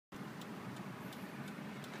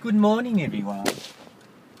Good morning, everyone.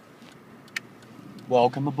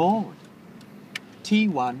 Welcome aboard.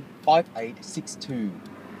 T15862.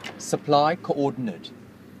 Supply coordinate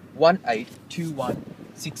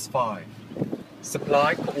 182165.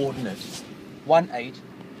 Supply coordinate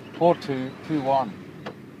 184221.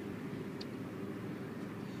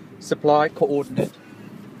 Supply coordinate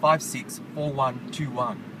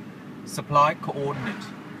 564121. Supply coordinate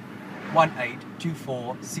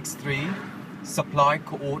 182463. Supply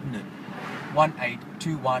coordinate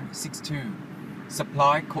 182162.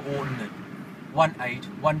 Supply coordinate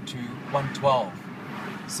 1812112.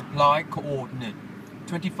 Supply coordinate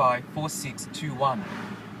 254621.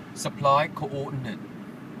 Supply coordinate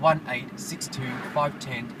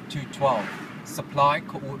 1862510 Supply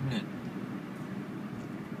coordinate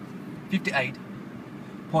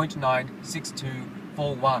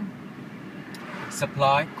 58.96241.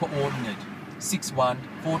 Supply coordinate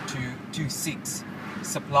 614226.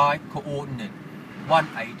 Supply coordinate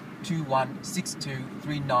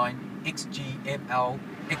 18216239 XGML,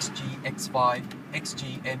 XGX5,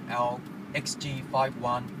 XGML,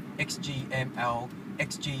 XG51, XGML,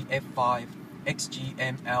 XGF5,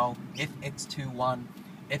 XGML, FX21,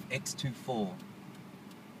 FX24.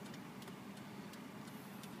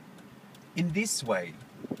 In this way,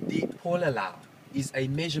 the polar law is a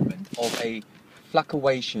measurement of a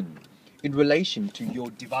fluctuation in relation to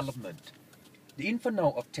your development. The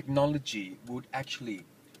inferno of technology would actually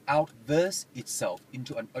outverse itself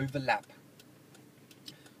into an overlap.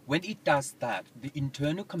 When it does that, the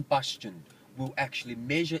internal combustion will actually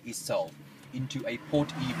measure itself into a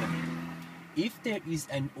port even. If there is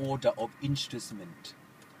an order of instrument,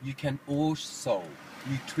 you can also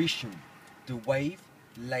nutrition the wave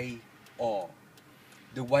lay or.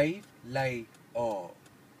 The wave lay or.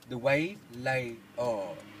 The wave lay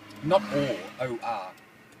or. Not or,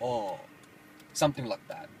 or. Something like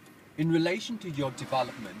that. In relation to your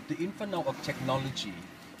development, the inferno of technology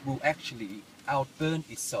will actually outburn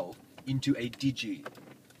itself into a digi.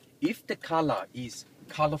 If the color is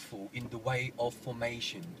colorful in the way of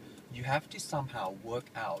formation, you have to somehow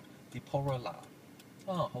work out the polar law.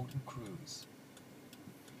 Holden Cruise.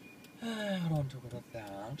 I don't want to talk about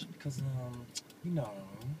that because,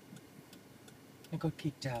 I got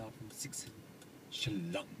kicked out from Sri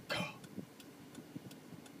Lanka.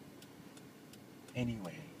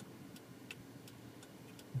 Anyway,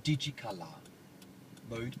 Digicolor,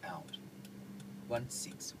 mode out,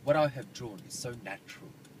 1.6. What I have drawn is so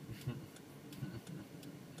natural.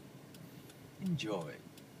 Enjoy.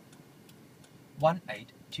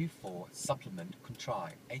 1824 supplement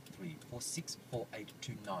contrive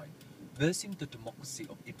 83464829. Versing the democracy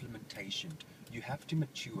of implementation, you have to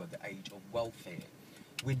mature the age of welfare.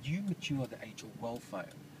 When you mature the age of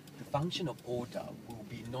welfare, the function of order will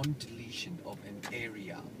be non-deletion of an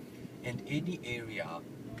area, and any area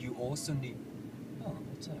you also need.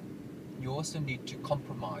 You also need to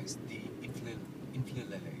compromise the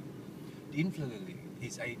influency. The influency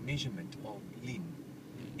is a measurement of Lin.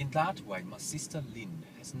 In that way, my sister Lin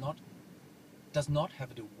does not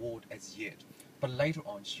have the award as yet, but later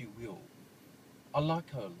on she will. I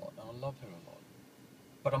like her a lot, and I love her a lot.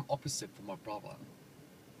 But I'm opposite from my brother,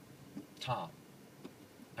 Tom.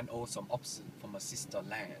 And also I'm opposite from my sister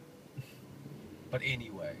Lan. But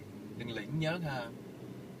anyway, đừng lĩnh nhớ ha.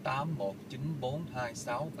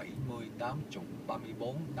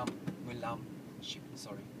 81942670803455. Shit,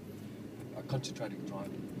 sorry. Concentrating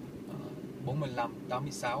driving. 45,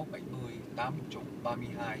 86, 70, 80, 32,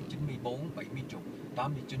 94, 70, 89, 5,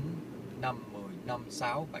 10, 5, 6,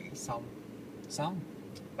 7, xong. Xong.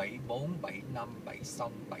 74, 75,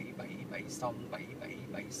 76, 77, 76,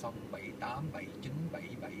 77, 76, 78, 79, 77,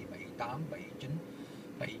 78, 79,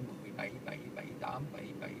 7, 10, 7, 7, 78, 77, 72, 77, 72,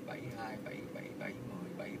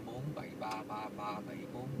 10, 74, 73, 34,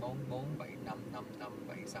 34, 44, 45, 45,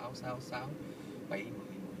 46, 66, 7, 10, 10, 8,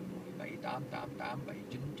 88, 89, 99, 7,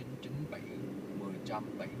 10, trăm,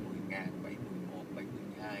 7, 10 ngàn, 7, 11,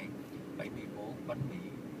 7, 12, 74, bánh mì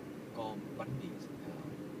con, bánh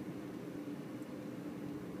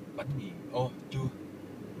mì, chưa,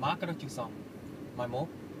 má cái đó chưa xong. Mai mốt,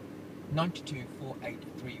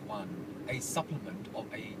 924831, a supplement of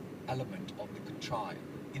a element of the contrived.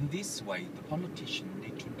 In this way, the politician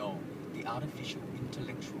need to know the artificial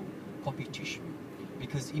intellectual competition,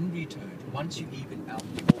 because in return, once you even out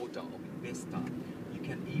the order of investor, you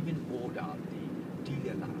can even order the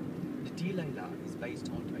delay law. The delay law is based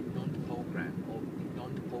on a non-program of the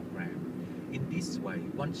non-program. In this way,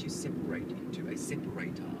 once you separate into a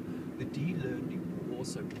separator, the de-learning will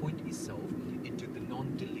also point itself into the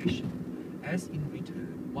non-deletion. As in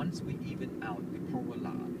return, once we even out the polar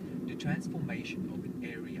law, the transformation of an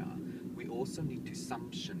area, we also need to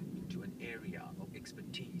sumption into an area of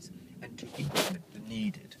expertise and to implement the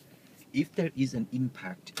needed. If there is an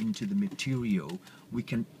impact into the material, we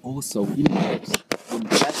can also impact the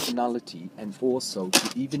nationality and also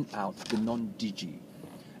to even out the non-digi.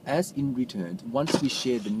 As in return, once we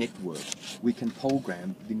share the network, we can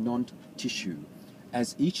program the non-tissue.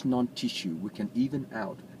 As each non-tissue, we can even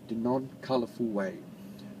out the non-colorful way.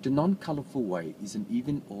 The non-colorful way is an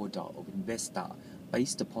even order of investor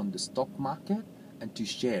based upon the stock market and to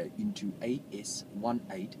share into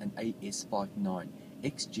AS18 and AS59,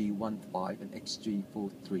 XG15 and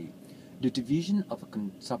XG43. The division of a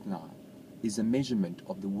consumer is a measurement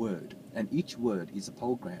of the word, and each word is a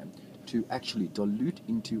program to actually dilute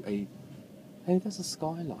into a... Hey, that's a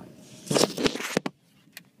skyline.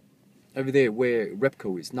 Over there where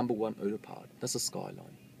Repco is, number 1 auto part, that's a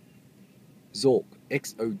skyline. Zork,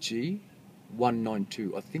 XOG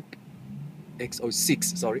 192, I think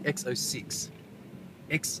X06, sorry, X06.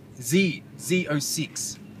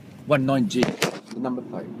 Z06 19G, the number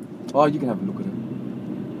plate. Oh, you can have a look at it.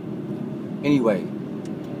 Anyway,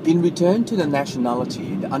 in return to the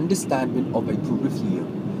nationality, the understanding of a peripheral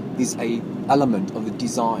is a element of the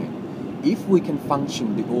design. If we can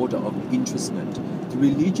function the order of interestment, the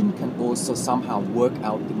religion can also somehow work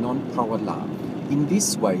out the non-parallel. In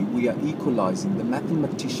this way, we are equalizing the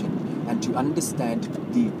mathematician and to understand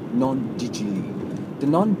the non-digitally. The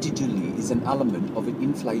non-digitally is an element of an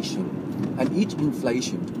inflation, and each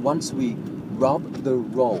inflation, once we rub the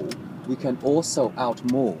roll, we can also out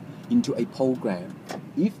more into a program.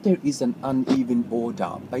 If there is an uneven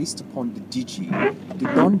order based upon the digi,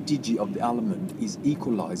 the non-digi of the element is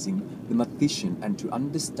equalizing the mathematician and to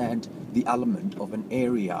understand the element of an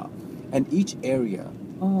area. And each area,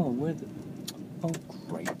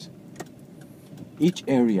 great. Each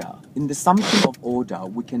area, in the summation of order,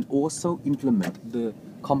 we can also implement the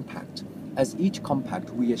compact. As each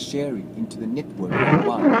compact, we are sharing into the network of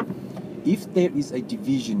one. If there is a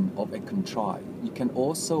division of a contrived, you can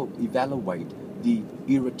also evaluate the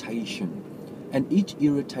irritation. And each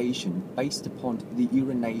irritation, based upon the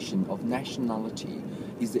urination of nationality,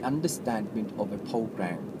 is the understanding of a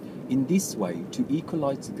program. In this way, to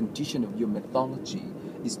equalize the condition of your methodology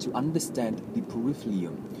is to understand the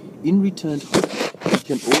peripheral. In return, you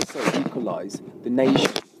can also equalize the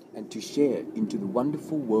nation and to share into the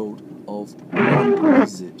wonderful world of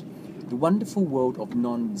non-wizard. The wonderful world of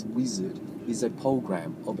non-wizard is a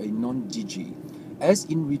program of a non-digi. As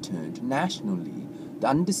in return, nationally, the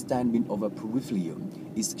understanding of a peripheral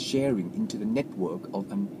is sharing into the network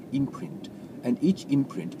of an imprint. And each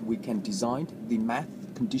imprint we can design the math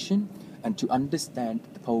condition and to understand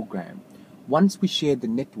the program. Once we share the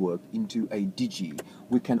network into a digi,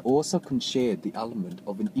 we can also share the element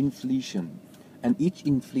of an inflation. And each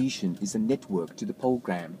inflation is a network to the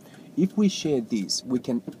program. If we share this, we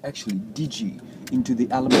can actually digi into the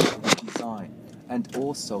element of design and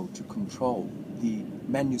also to control the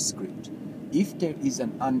manuscript. If there is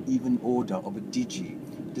an uneven order of a digi,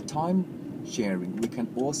 the time sharing, we can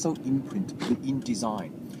also imprint the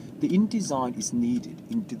InDesign. The InDesign is needed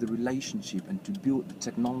into the relationship and to build the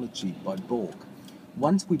technology by Borg.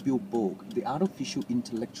 Once we build Borg, the artificial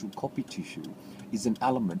intellectual copy tissue is an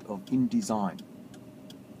element of InDesign.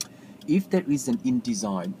 If there is an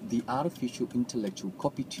InDesign, the artificial intellectual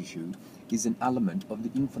copy tissue is an element of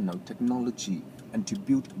the Inferno technology and to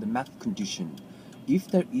build the math condition. If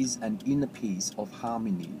there is an inner piece of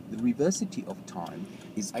harmony, the reversity of time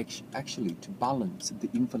is actually to balance the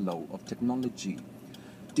inflow of technology.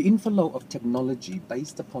 The inflow of technology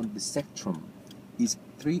based upon the spectrum is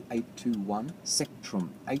 3821,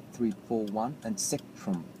 spectrum 8341 and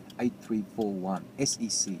spectrum 8341,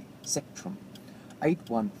 SEC, spectrum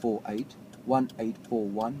 8148,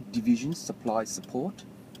 1841, division supply support,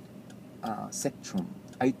 spectrum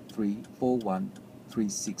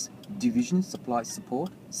 834136, division supply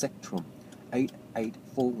support, spectrum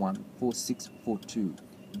 88414642,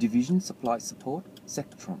 division supply support,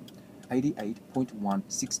 spectrum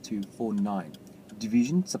 88.16249,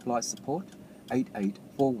 division supply support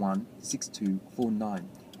 88416249,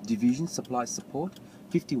 division supply support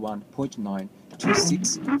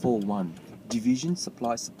 51.92641, division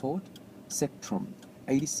supply support, spectrum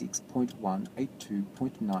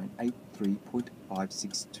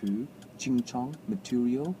 86.182.983.562, Chingchong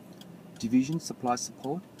material, division supply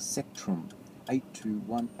support, spectrum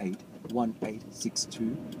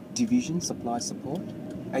 82181862, division supply support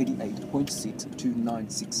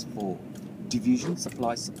 88.62964, division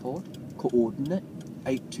supply support, coordinate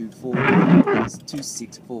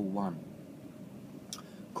 82412641,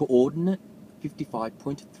 coordinate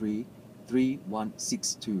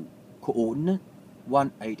 55.33162, coordinate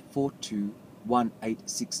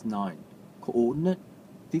 18421869, coordinate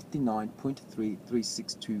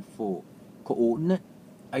 59.33624, coordinate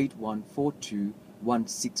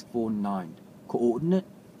 81421649, coordinate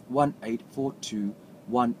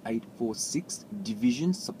 18421846,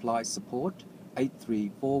 division supply support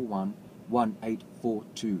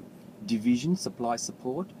 83411842, division supply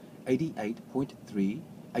support 88.3,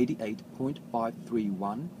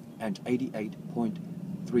 88.531 and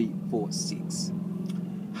 88.346.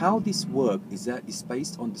 How this works is that it's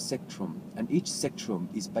based on the sectrum, and each sectrum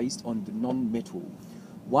is based on the non-metal.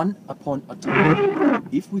 One upon a time,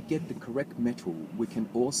 if we get the correct metal, we can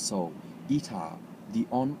also eta the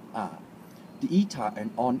on-r. The eta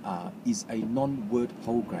and on-r is a non-word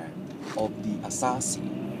program of the Asasi,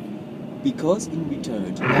 because in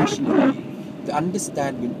return, nationally, the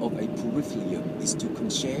understanding of a peripherum is to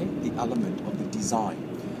share the element of the design.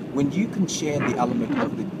 When you can share the element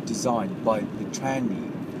of the design by the tranny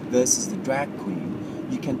versus the drag queen,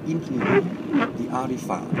 you can implement the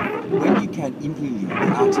artifact. When you can implement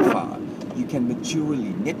the artifact, you can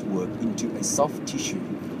maturely network into a soft tissue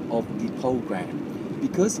of the program.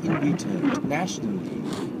 Because in return, nationally,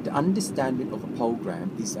 the understanding of a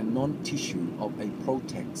program is a non-tissue of a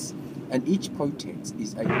protext, and each protext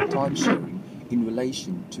is a time sharing in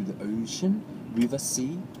relation to the ocean, river,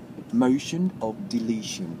 sea, motion of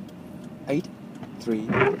deletion.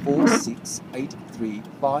 8346,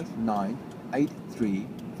 8359,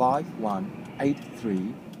 8351,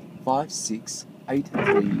 8356,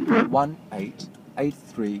 8318,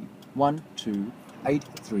 8312,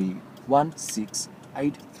 8316,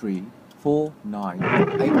 8349,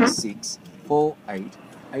 8648,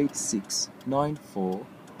 8694,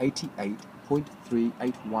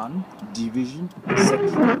 88.381, division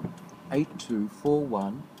sectrum,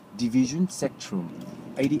 8241, division sectrum,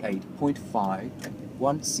 88.5,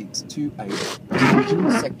 1628,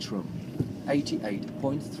 division sectrum,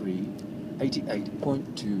 88.3,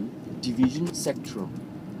 88.2, division sectrum.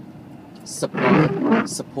 Supply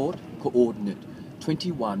support coordinate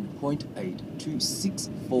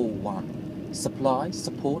 21.82641. Supply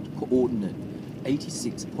support coordinate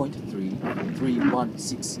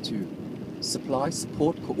 86.33162. Supply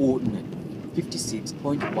support coordinate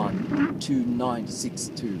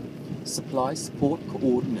 56.12962. Supply support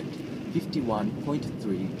coordinate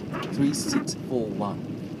 51.33641.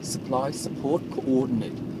 Supply support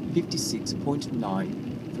coordinate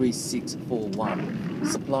 56.93641.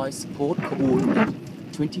 Supply support coordinate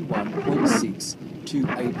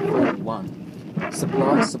 21.62841.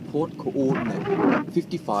 Supply support coordinate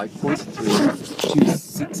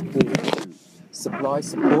 55.32642. Supply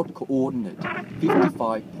support coordinate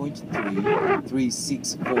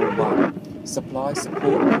 55.33641. Supply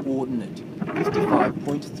support coordinate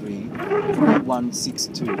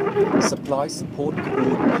 55.33162. Supply support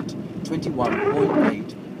coordinate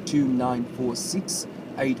 21.82946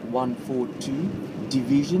 8142.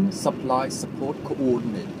 Division supply support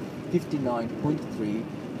coordinate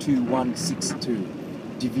 59.32162.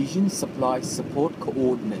 Division supply support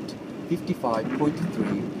coordinate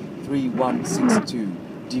 55.33162.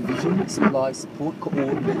 Division supply support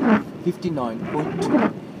coordinate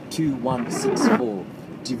 59.22164.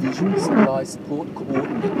 Division supply support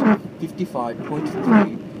coordinate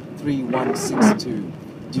 55.33162.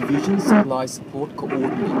 Division supply support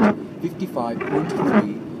coordinate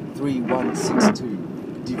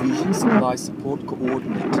 55.33162. Division supply support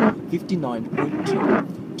coordinate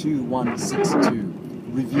 59.22162.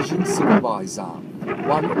 Revision supervisor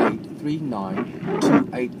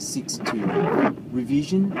 18392862.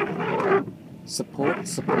 Revision support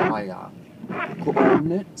supplier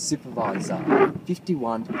coordinate supervisor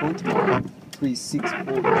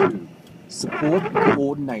 51.93642. Support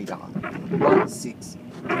coordinator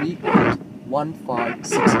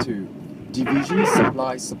 16381562. Division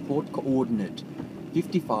supply support coordinate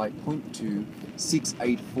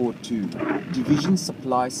 55.26842. Division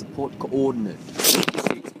supply support coordinate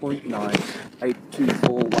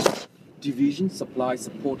 56.98241. Division supply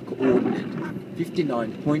support coordinate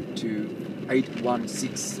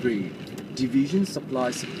 59.28163. Division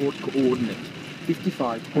supply support coordinate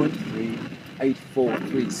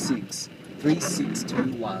 55.38436.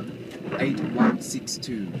 3621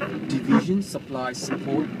 8162. Division supply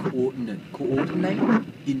support coordinate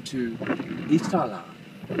into Italy.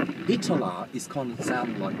 Italy is going to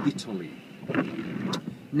sound like Italy.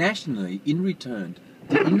 Nationally, in return,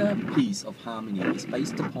 the inner piece of harmony is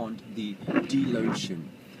based upon the delotion,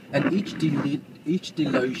 and each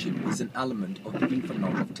delotion is an element of the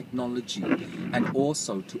infinite of technology, and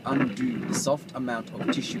also to undo the soft amount of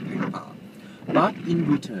tissue paper. But in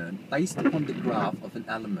return, based upon the graph of an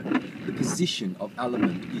element, the position of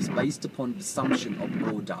element is based upon the assumption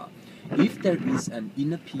of order. If there is an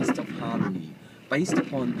inner piece of harmony based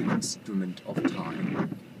upon the instrument of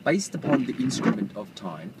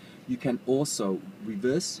time, you can also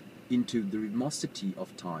reverse into the rhythmicity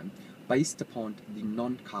of time based upon the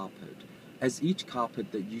non-carpet. As each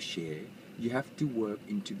carpet that you share, you have to work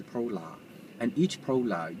into the prolar, and each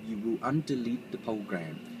prolar you will undelete the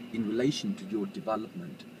program in relation to your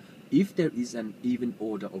development. If there is an even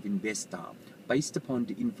order of investor based upon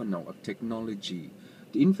the infernal of technology,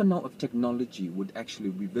 the infernal of technology would actually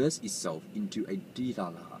reverse itself into a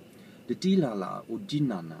dilala. The dilala or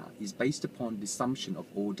dinana is based upon the assumption of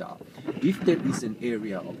order. If there is an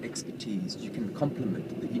area of expertise, you can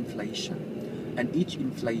complement the inflation, and each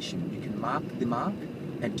inflation you can mark the mark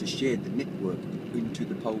and to share the network into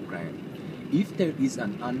the program. If there is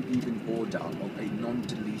an uneven order of a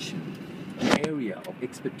non-deletion, the area of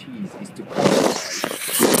expertise is to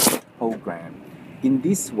quantify the program. In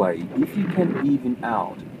this way, if you can even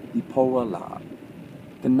out the polar,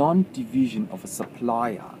 the non-division of a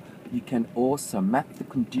supplier, you can also map the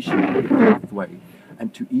condition of the pathway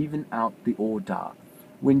and to even out the order.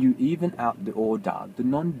 When you even out the order, the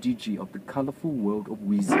non-digi of the colorful world of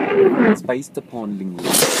wisdom is based upon language.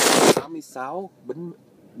 36, 49,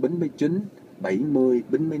 70,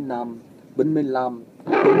 75, 75,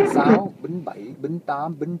 46, 47, 48,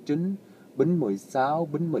 49, 16, 45,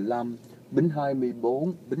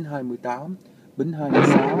 24, 28, 26,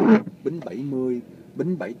 70, 78,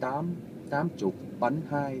 80, 82, 81, 82,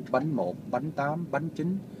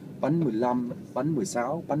 89, 15,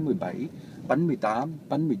 16, 17, 18, 19,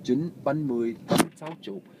 20,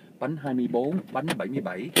 60, 24,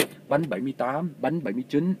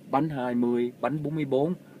 77, 78, 79, 20,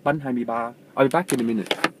 44, 23. I'll be back in a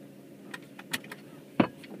minute.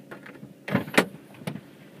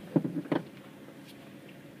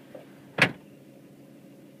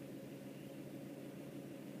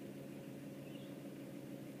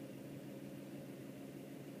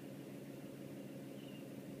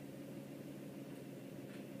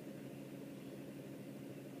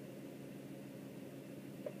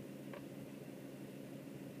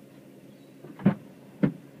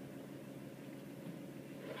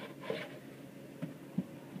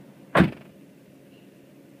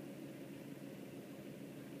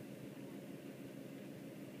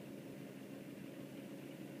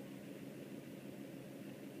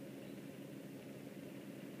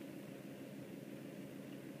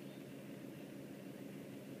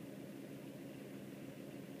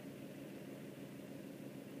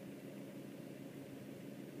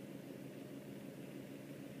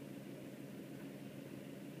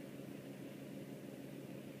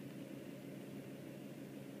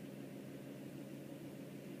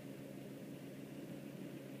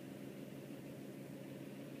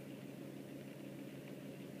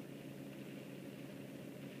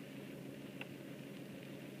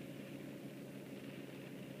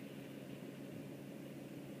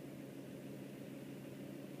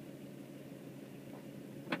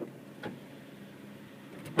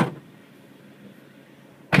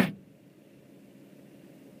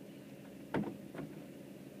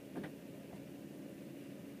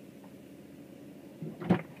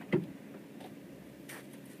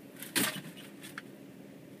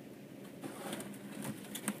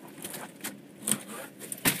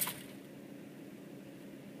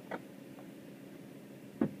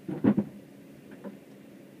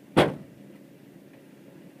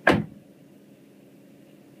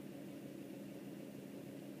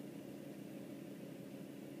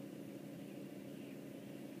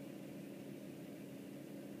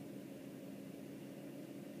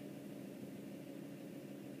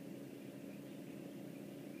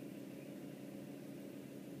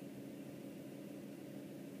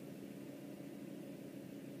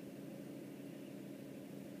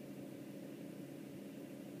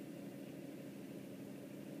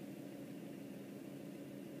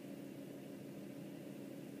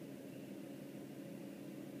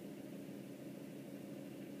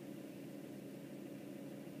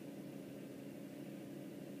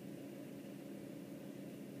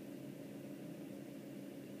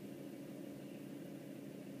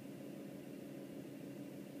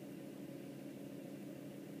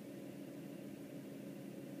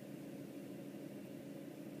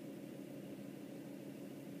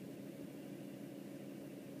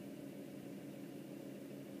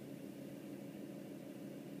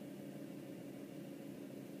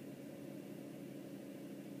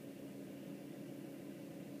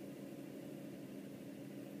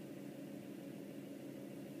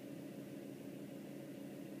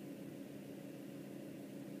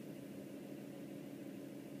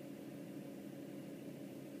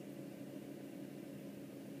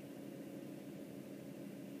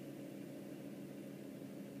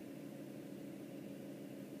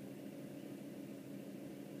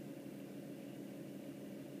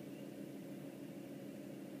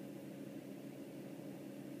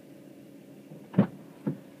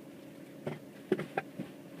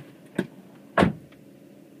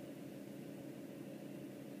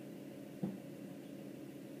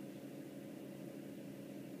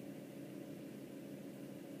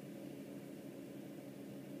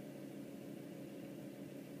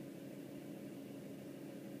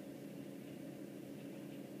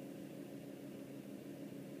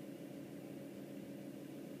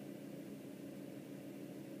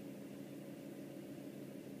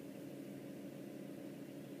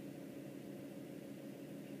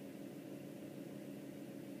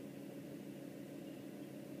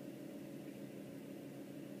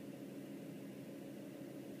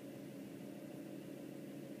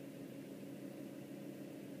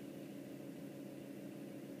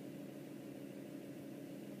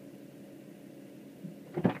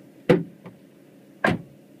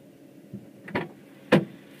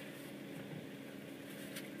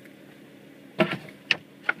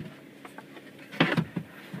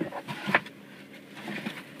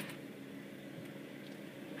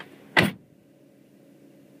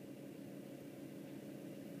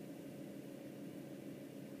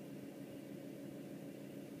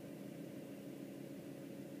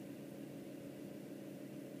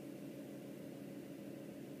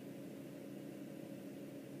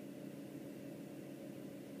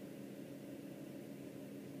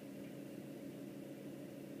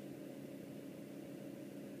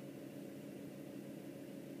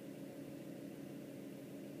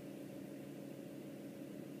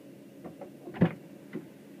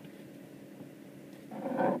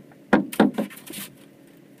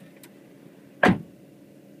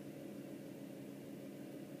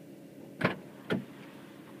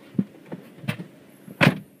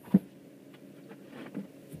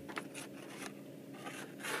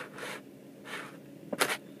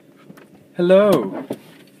 Hello.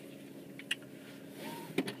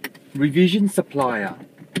 Revision supplier.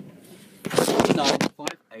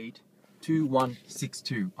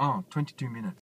 29582162. 22 minutes.